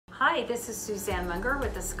Hi, this is Suzanne Munger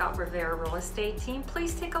with the Rivera Real Estate Team.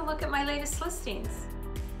 Please take a look at my latest listings.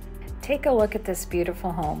 Take a look at this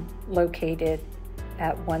beautiful home located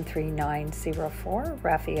at 13904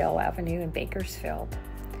 Raphael Avenue in Bakersfield.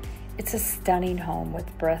 It's a stunning home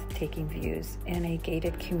with breathtaking views in a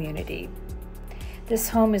gated community. This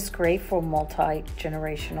home is great for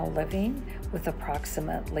multi-generational living with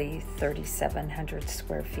approximately 3,700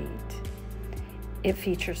 square feet. It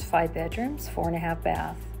features 5 bedrooms, 4.5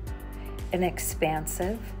 baths, an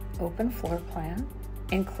expansive open floor plan,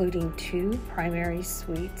 including 2 primary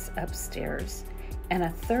suites upstairs and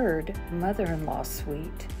a 3rd mother-in-law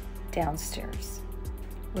suite downstairs,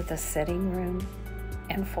 with a sitting room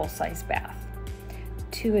and full-size bath.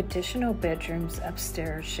 2 additional bedrooms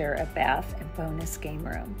upstairs share a bath and bonus game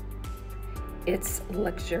room. Its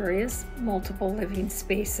luxurious multiple living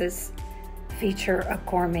spaces feature a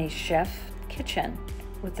gourmet chef kitchen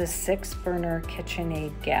with a 6-burner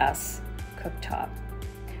KitchenAid gas cooktop,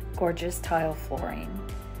 gorgeous tile flooring.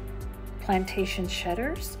 Plantation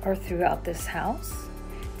shutters are throughout this house.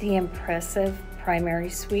 The impressive primary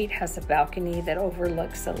suite has a balcony that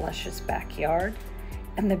overlooks a luscious backyard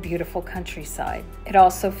and the beautiful countryside. It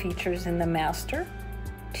also features in the master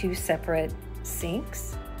 2 separate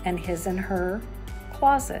sinks and his and her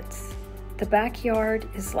closets. The backyard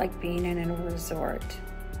is like being in a resort.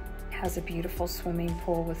 Has a beautiful swimming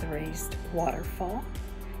pool with a raised waterfall.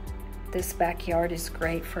 This backyard is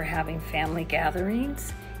great for having family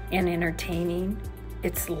gatherings and entertaining.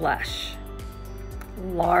 It's lush,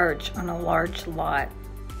 large on a large lot.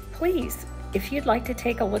 Please, if you'd like to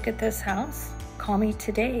take a look at this house, call me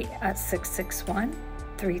today at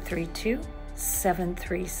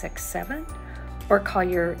 661-332-7367 or call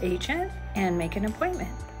your agent and make an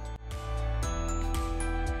appointment.